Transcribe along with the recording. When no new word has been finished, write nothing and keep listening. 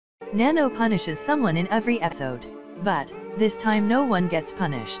Nanno punishes someone in every episode. But this time no one gets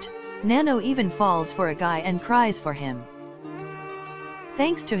punished. Nanno even falls for a guy and cries for him.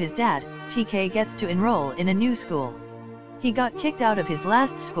 Thanks to his dad, TK gets to enroll in a new school. He got kicked out of his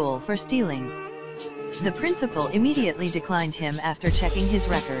last school for stealing. The principal immediately declined him after checking his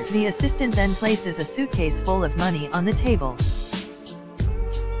record. The assistant then places a suitcase full of money on the table.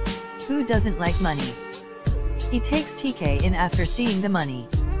 Who doesn't like money? He takes TK in after seeing the money.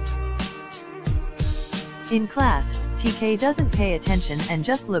 In class, TK doesn't pay attention and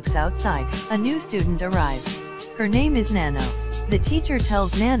just looks outside. A new student arrives. Her name is Nanno. The teacher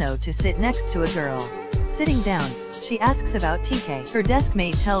tells Nanno to sit next to a girl. Sitting down, she asks about TK. Her desk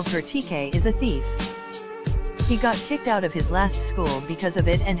mate tells her TK is a thief. He got kicked out of his last school because of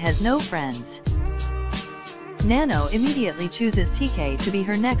it and has no friends. Nanno immediately chooses TK to be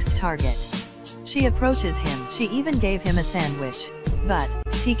her next target. She approaches him. She even gave him a sandwich. But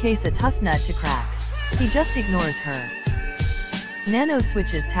TK's a tough nut to crack. He just ignores her. Nanno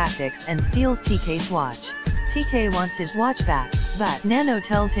switches tactics and steals TK's watch. TK wants his watch back, but Nanno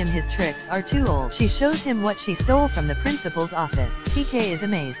tells him his tricks are too old. She shows him what she stole from the principal's office. TK is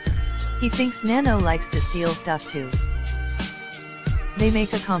amazed. He thinks Nanno likes to steal stuff too. They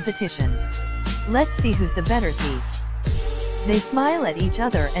make a competition. Let's see who's the better thief. They smile at each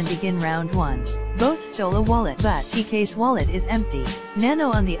other and begin round 1. Both stole a wallet, but TK's wallet is empty.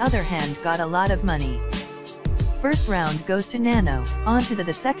 Nanno on the other hand got a lot of money. First round goes to Nanno. On to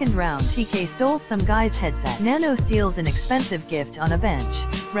the second round. TK stole some guy's headset. Nanno steals an expensive gift on a bench.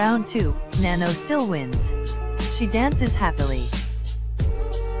 Round 2, Nanno still wins. She dances happily.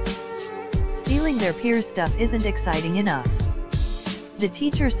 Stealing their peers' stuff isn't exciting enough. The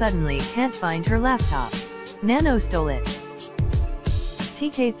teacher suddenly can't find her laptop. Nanno stole it.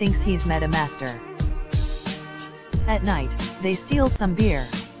 TK thinks he's met a master. At night, they steal some beer.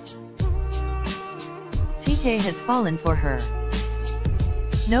 TK has fallen for her.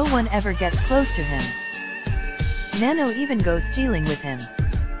 No one ever gets close to him. Nanno even goes stealing with him.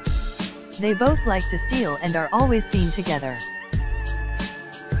 They both like to steal and are always seen together.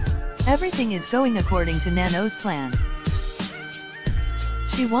 Everything is going according to Nanno's plan.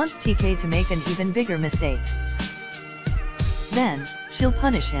 She wants TK to make an even bigger mistake. Then, she'll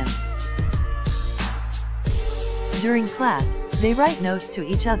punish him. During class, they write notes to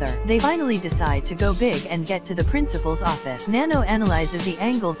each other. They finally decide to go big and get to the principal's office. Nanno analyzes the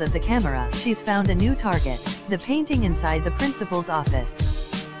angles of the camera. She's found a new target, the painting inside the principal's office.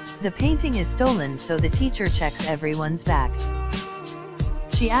 The painting is stolen, so the teacher checks everyone's bag.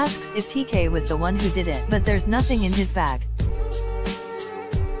 She asks if TK was the one who did it, but there's nothing in his bag.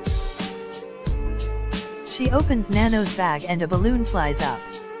 She opens Nanno's bag and a balloon flies up.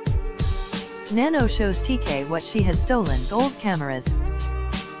 Nanno shows TK what she has stolen: gold cameras,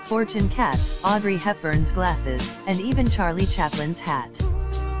 fortune cats, Audrey Hepburn's glasses, and even Charlie Chaplin's hat.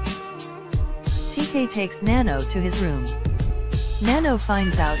 TK takes Nanno to his room. Nanno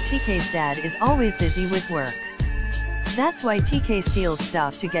finds out TK's dad is always busy with work. That's why TK steals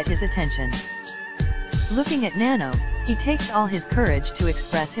stuff to get his attention. Looking at Nanno, he takes all his courage to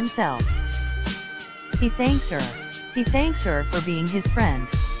express himself. He thanks her. He thanks her for being his friend.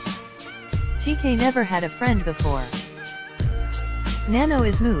 TK never had a friend before. Nanno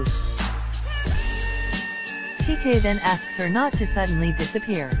is moved. TK then asks her not to suddenly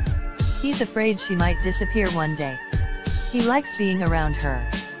disappear. He's afraid she might disappear one day. He likes being around her.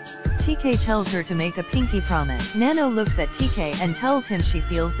 TK tells her to make a pinky promise. Nanno looks at TK and tells him she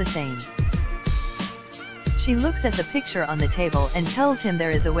feels the same. She looks at the picture on the table and tells him there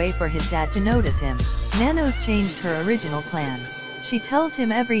is a way for his dad to notice him. Nanno's changed her original plan. She tells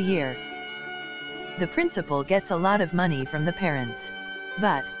him every year the principal gets a lot of money from the parents.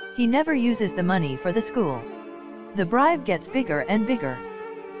 But he never uses the money for the school. The bribe gets bigger and bigger.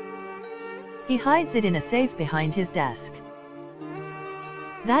 He hides it in a safe behind his desk.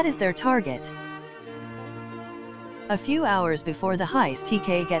 That is their target. A few hours before the heist,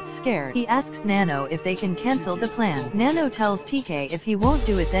 TK gets scared. He asks Nanno if they can cancel the plan. Nanno tells TK if he won't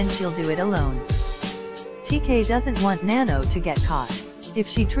do it then she'll do it alone. TK doesn't want Nanno to get caught. If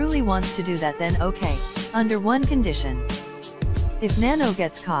she truly wants to do that then okay, under one condition. If Nanno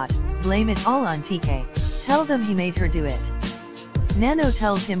gets caught, blame it all on TK. Tell them he made her do it. Nanno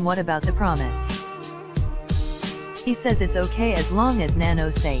tells him what about the promise. He says it's okay as long as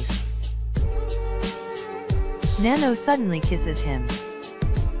Nanno's safe. Nanno suddenly kisses him.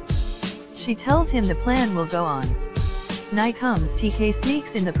 She tells him the plan will go on. Night comes. TK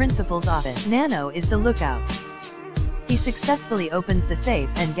sneaks in the principal's office. Nanno is the lookout. He successfully opens the safe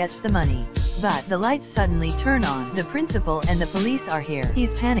and gets the money. But the lights suddenly turn on. The principal and the police are here.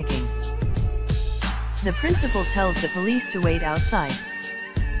 He's panicking. The principal tells the police to wait outside.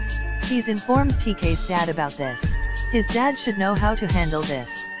 He's informed TK's dad about this. His dad should know how to handle this.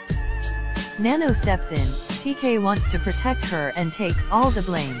 Nanno steps in. TK wants to protect her and takes all the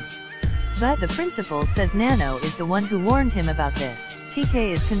blame. But the principal says Nanno is the one who warned him about this.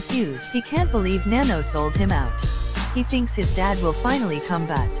 TK is confused. He can't believe Nanno sold him out. He thinks his dad will finally come,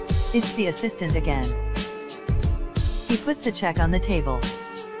 but it's the assistant again. He puts a check on the table.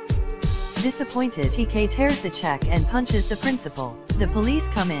 Disappointed, TK tears the check and punches the principal. The police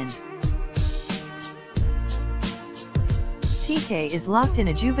come in. TK is locked in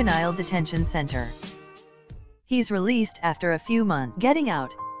a juvenile detention center. He's released after a few months. Getting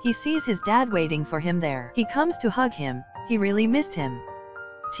out, he sees his dad waiting for him there. He comes to hug him. He really missed him.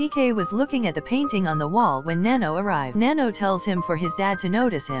 TK was looking at the painting on the wall when Nanno arrived. Nanno tells him for his dad to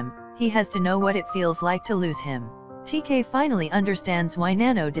notice him. He has to know what it feels like to lose him. TK finally understands why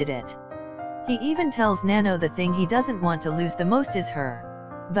Nanno did it. He even tells Nanno the thing he doesn't want to lose the most is her.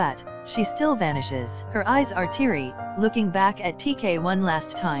 But she still vanishes. Her eyes are teary, looking back at TK one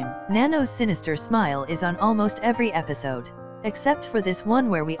last time. Nanno's sinister smile is on almost every episode, except for this one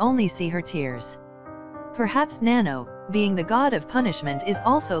where we only see her tears. Perhaps Nanno, being the god of punishment, is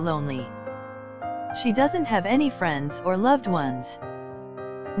also lonely. She doesn't have any friends or loved ones.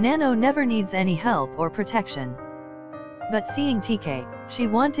 Nanno never needs any help or protection. But seeing TK, she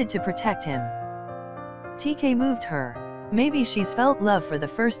wanted to protect him. TK moved her. Maybe she's felt love for the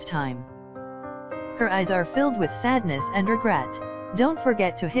first time. Her eyes are filled with sadness and regret. Don't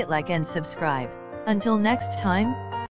forget to hit like and subscribe. Until next time.